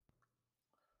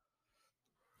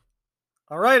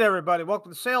All right, everybody,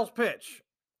 welcome to Sales Pitch.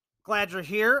 Glad you're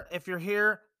here. If you're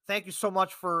here, thank you so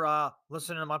much for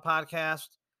listening to my podcast.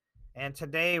 And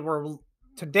today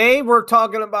we're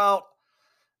talking about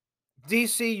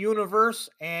DC Universe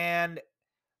and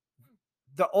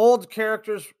the old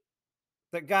characters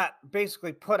that got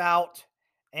basically put out,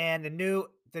 and the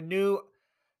new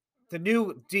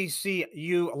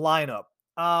DCU lineup.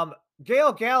 Um,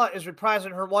 Gail Gallup is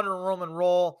reprising her Wonder Woman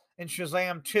role in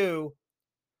Shazam 2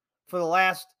 for the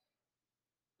last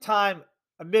time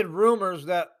amid rumors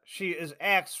that she is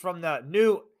axed from the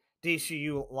new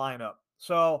DCU lineup.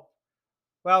 So,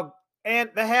 well, and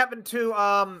that happened to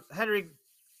Henry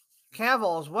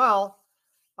Cavill as well.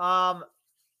 Um,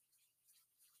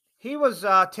 he was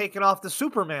taken off the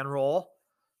Superman role.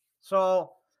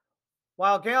 So,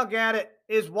 while Gal Gadot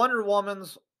is Wonder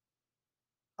Woman's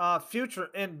future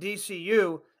in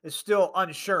DCU is still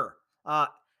unsure.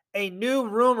 A new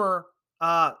rumor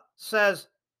says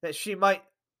that she might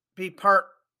be part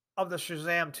of the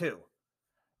Shazam 2.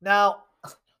 Now,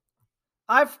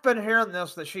 I've been hearing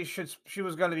this that she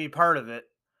was going to be part of it,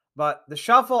 but the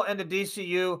shuffle into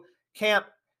DCU camp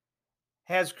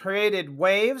has created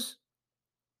waves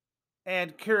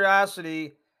and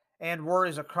curiosity and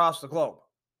worries across the globe.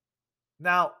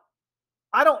 Now,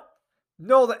 I don't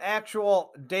know the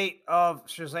actual date of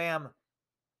Shazam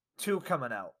 2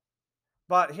 coming out,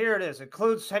 but here it is. It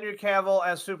includes Henry Cavill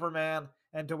as Superman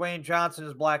and Dwayne Johnson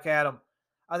as Black Adam.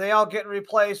 Are they all getting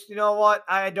replaced? You know what?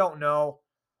 I don't know.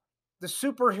 The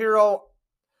superhero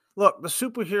Look, the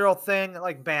superhero thing,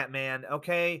 like Batman,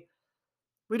 okay?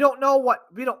 We don't know what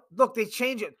we don't look, they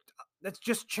change it. Let's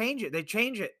just change it. They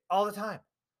change it all the time.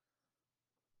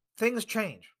 Things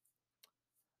change.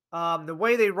 The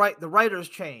way they write, the writers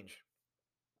change.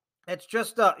 It's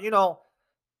just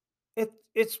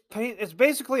it's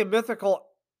basically a mythical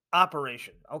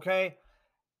operation, okay?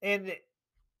 In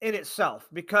in itself,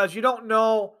 because you don't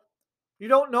know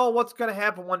what's going to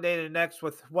happen one day to the next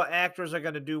with what actors are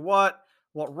going to do what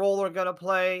role they're going to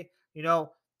play.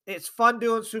 It's fun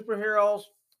doing superheroes.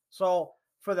 So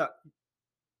for the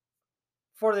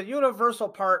universal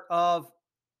part of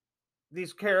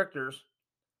these characters,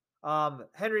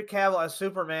 Henry Cavill as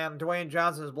Superman, Dwayne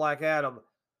Johnson as Black Adam,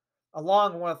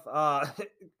 along with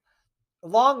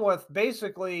along with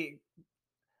basically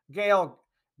Gail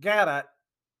Gadot,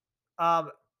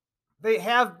 um, they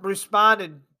have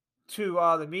responded to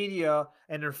the media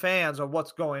and their fans on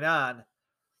what's going on.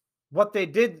 What they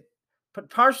did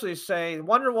partially say,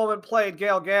 Wonder Woman played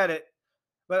Gail Gadot,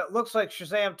 but it looks like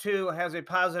Shazam 2 has a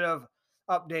positive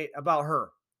update about her.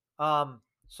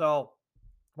 So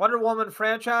Wonder Woman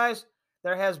franchise,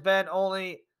 there has been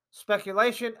only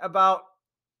speculation about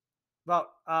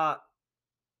uh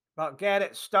about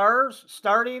Gadot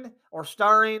starting or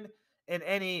starring in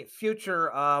any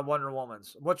future Wonder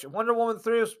Womans. Which Wonder Woman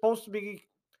 3 is supposed to be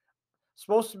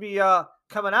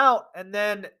coming out, and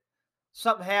then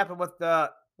something happened with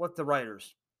the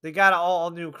writers. They got an all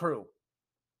new crew.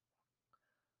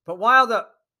 But while the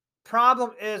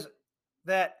problem is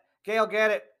that Gail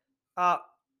Gadot uh,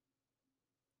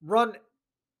 run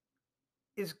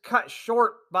is cut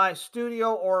short by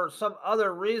studio or some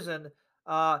other reason,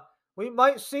 uh, we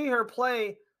might see her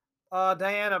play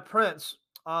Diana Prince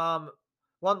one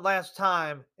last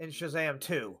time in Shazam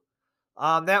 2.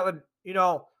 That would,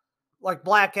 like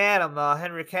Black Adam,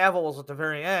 Henry Cavill was at the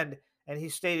very end, and he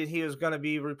stated he was going to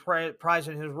be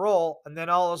reprising his role, and then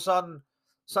all of a sudden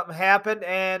something happened,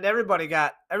 and everybody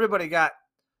got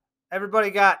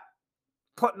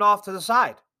putting off to the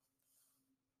side.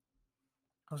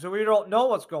 So we don't know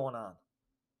what's going on.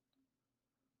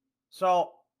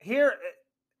 So here,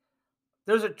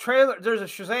 there's a trailer. There's a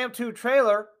Shazam 2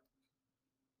 trailer.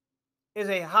 Is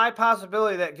a high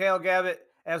possibility that Gail Gadot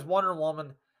as Wonder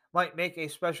Woman might make a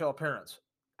special appearance.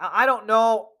 I don't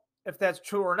know if that's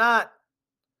true or not.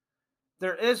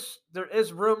 There is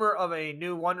rumor of a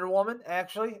new Wonder Woman,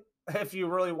 actually. If you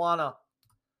really wanna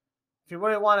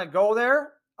go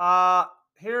there,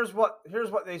 here's what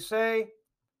they say.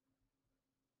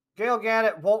 Gail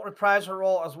Gadot won't reprise her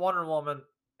role as Wonder Woman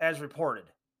as reported.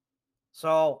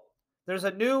 So there's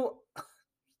a new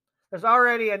there's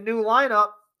already a new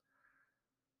lineup.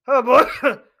 Oh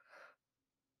boy.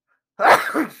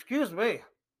 Excuse me.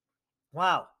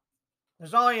 Wow.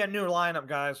 There's already a new lineup,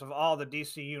 guys, of all the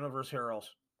DC Universe heroes.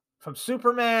 From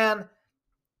Superman.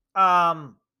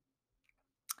 Um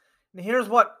and here's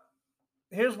what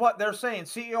they're saying.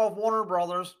 CEO of Warner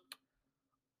Brothers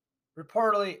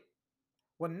reportedly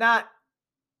would not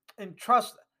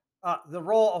entrust the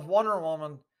role of Wonder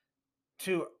Woman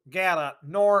to Gadot,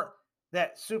 nor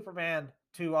that Superman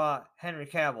to Henry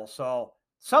Cavill. So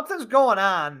something's going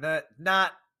on that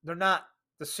they're not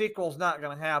the sequel's not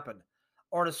going to happen,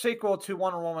 or the sequel to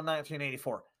Wonder Woman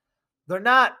 1984. They're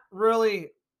not really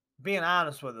being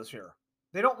honest with us here.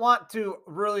 They don't want to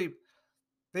really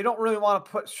they don't really want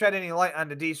to shed any light on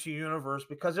the DC universe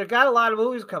because they've got a lot of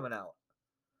movies coming out.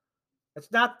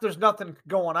 It's not there's nothing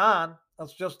going on.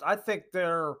 It's just I think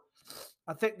their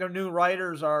new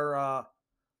writers are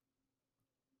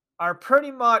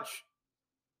pretty much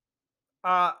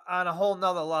on a whole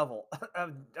nother level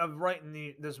of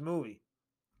writing this movie.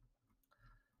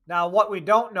 Now, what we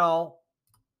don't know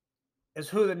is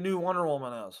who the new Wonder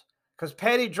Woman is, because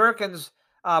Patty Jerkins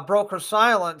broke her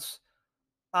silence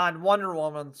on Wonder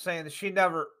Woman, saying that she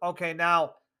never. Okay,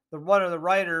 now one of the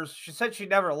writers, she said she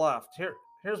never left.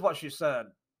 Here's what she said.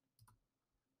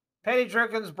 Patty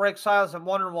Jerkins breaks silence on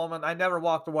Wonder Woman. I never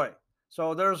walked away.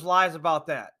 So there's lies about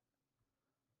that.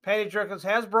 Patty Jerkins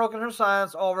has broken her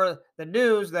silence over the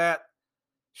news that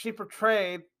she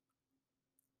portrayed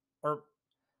or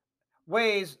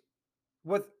ways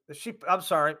with she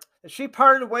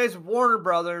parted ways with Warner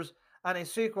Brothers on a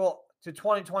sequel to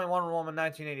 2021 Wonder Woman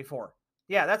 1984.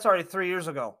 Yeah, that's already 3 years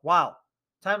ago. Wow.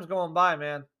 Time's going by,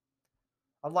 man.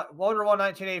 Wonder Woman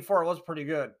 1984 was pretty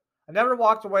good. I never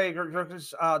walked away.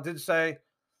 Jerkins did say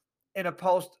in a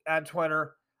post on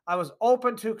Twitter, I was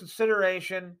open to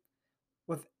consideration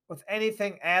with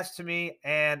anything asked to me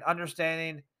and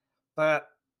understanding that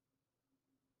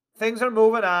things are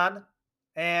moving on,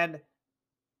 and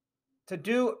to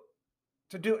do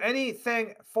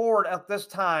anything forward at this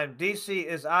time, DC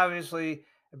is obviously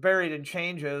buried in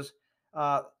changes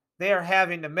they are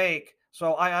having to make.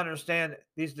 So I understand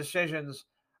these decisions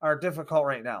are difficult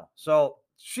right now. So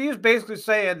she's basically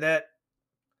saying that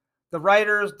the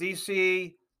writers,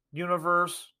 DC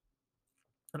universe,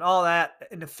 and all that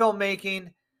in the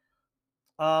filmmaking,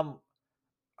 um,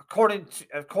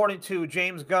 according to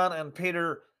James Gunn and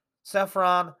Peter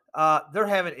Safran, they're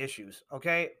having issues.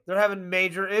 Okay, they're having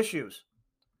major issues,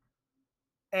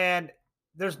 and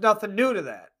there's nothing new to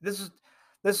that. This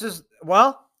is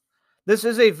well, this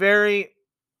is a very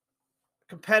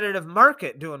competitive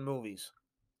market doing movies.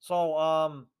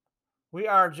 So we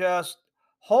are just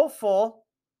hopeful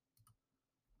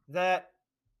that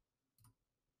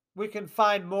we can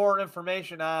find more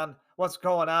information on what's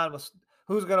going on with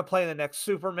who's going to play the next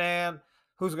Superman,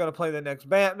 who's going to play the next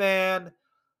Batman.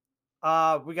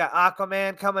 We got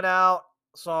Aquaman coming out,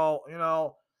 so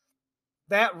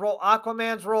that role,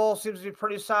 Aquaman's role, seems to be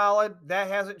pretty solid. That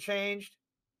hasn't changed.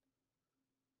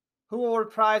 Who will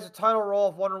reprise the title role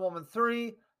of Wonder Woman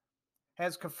 3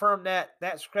 has confirmed that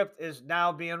that script is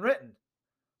now being written.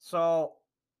 So,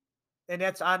 and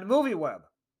that's on the movie web.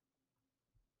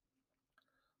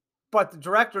 But the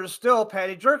director is still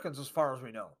Patty Jerkins, as far as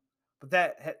we know.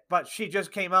 But she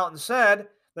just came out and said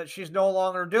that she's no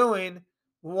longer doing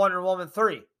Wonder Woman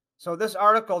 3. So this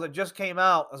article that just came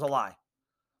out is a lie.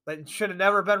 That should have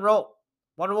never been wrote.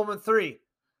 Wonder Woman 3.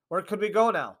 Where could we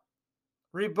go now?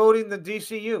 Rebooting the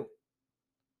DCU.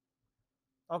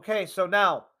 Okay, so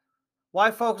now,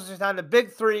 why focusing on the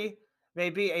big three may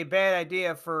be a bad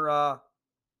idea for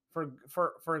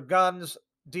Gunn's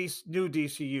new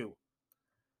DCU.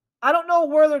 I don't know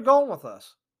where they're going with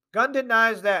this. Gunn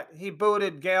denies that he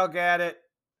booted Gal Gadot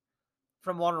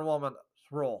from Wonder Woman's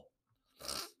role.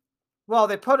 Well,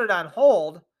 they put it on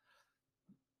hold.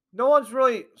 No one's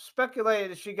really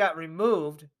speculated that she got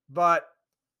removed, but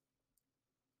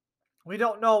we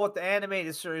don't know what the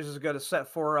animated series is going to set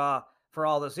for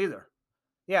all this either.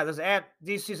 Yeah,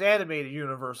 DC's animated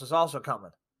universe is also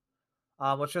coming,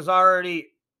 which was already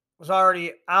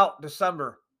out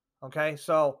December. Okay,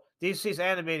 so DC's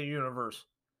animated universe.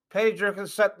 Patty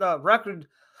Jenkins set the record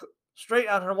straight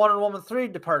on her Wonder Woman 3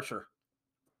 departure.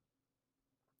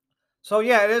 So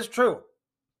yeah, it is true.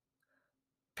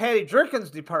 Patty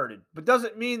Jerkins departed, but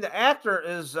doesn't mean the actor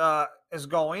is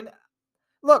going.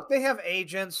 Look, they have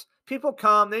agents. People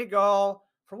come, they go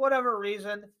for whatever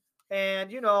reason, and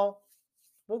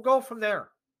we'll go from there.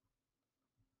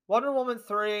 Wonder Woman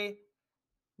 3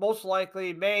 most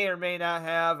likely may or may not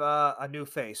have a new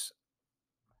face.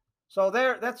 So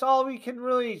that's all we can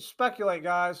really speculate,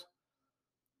 guys.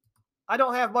 I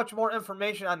don't have much more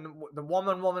information on the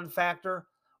woman factor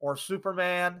or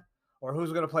Superman or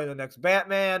who's going to play the next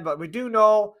Batman, but we do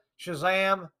know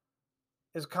Shazam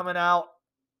is coming out.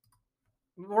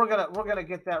 We're gonna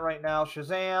get that right now.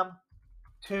 Shazam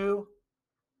 2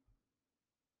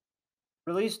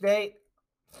 release date.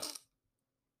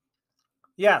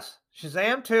 Yes,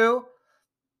 Shazam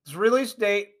 2's release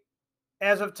date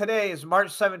as of today is March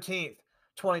 17th,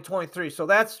 2023. So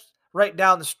that's right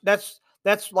down that's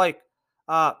like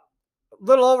a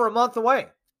little over a month away.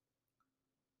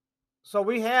 So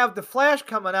we have The Flash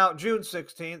coming out June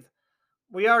 16th.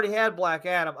 We already had Black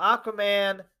Adam.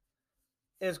 Aquaman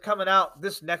is coming out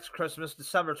this next Christmas,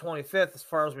 December 25th, as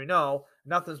far as we know.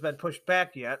 Nothing's been pushed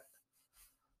back yet.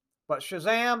 But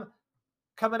Shazam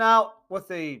coming out with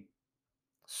a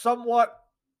somewhat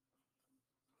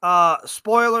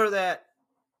spoiler that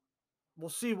we'll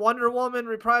see Wonder Woman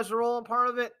reprise the role in part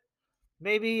of it.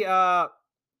 Maybe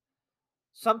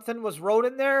something was wrote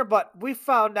in there, but we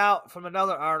found out from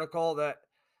another article that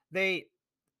they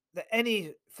that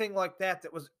anything like that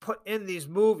was put in these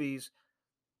movies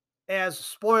as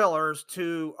spoilers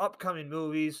to upcoming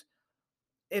movies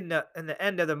in the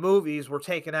end of the movies were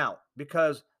taken out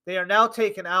because they are now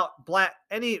taking out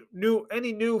any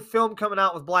new film coming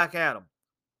out with Black Adam.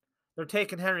 They're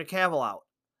taking Henry Cavill out.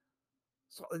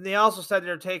 So, and they also said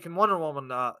they're taking Wonder Woman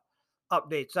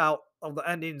updates out of the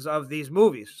endings of these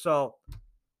movies. So,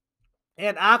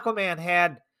 and Aquaman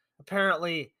had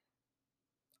apparently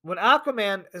when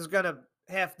Aquaman is going to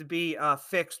have to be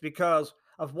fixed because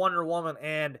of Wonder Woman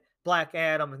and Black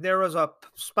Adam. There was a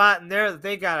spot in there that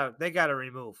they gotta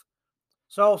remove.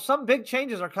 So some big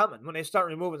changes are coming when they start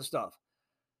removing stuff.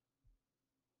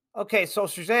 Okay, so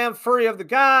Shazam, Fury of the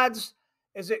Gods,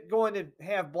 is it going to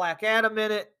have Black Adam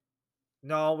in it?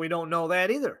 No, we don't know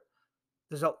that either.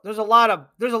 There's a lot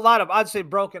of I'd say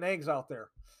broken eggs out there.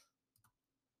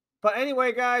 But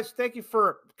anyway, guys, thank you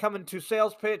for coming to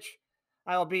Sales Pitch.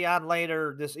 I'll be on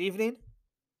later this evening.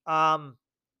 Um,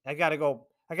 I gotta go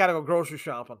grocery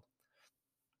shopping.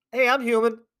 Hey, I'm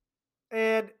human,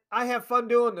 and I have fun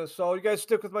doing this. So you guys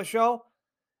stick with my show,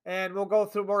 and we'll go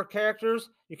through more characters.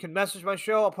 You can message my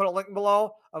show. I'll put a link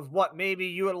below of what maybe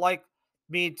you would like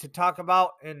me to talk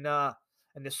about in the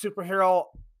superhero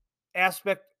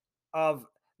aspect of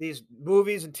these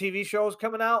movies and TV shows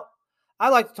coming out. I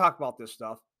like to talk about this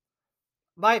stuff.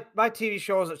 My TV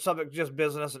shows are subject to just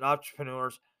business and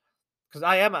entrepreneurs because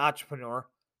I am an entrepreneur.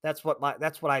 That's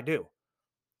what I do.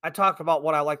 I talk about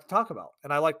what I like to talk about,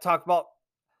 and I like to talk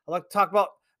about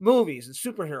movies and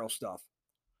superhero stuff.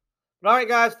 But all right,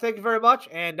 guys, thank you very much,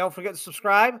 and don't forget to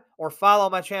subscribe or follow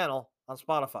my channel on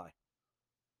Spotify.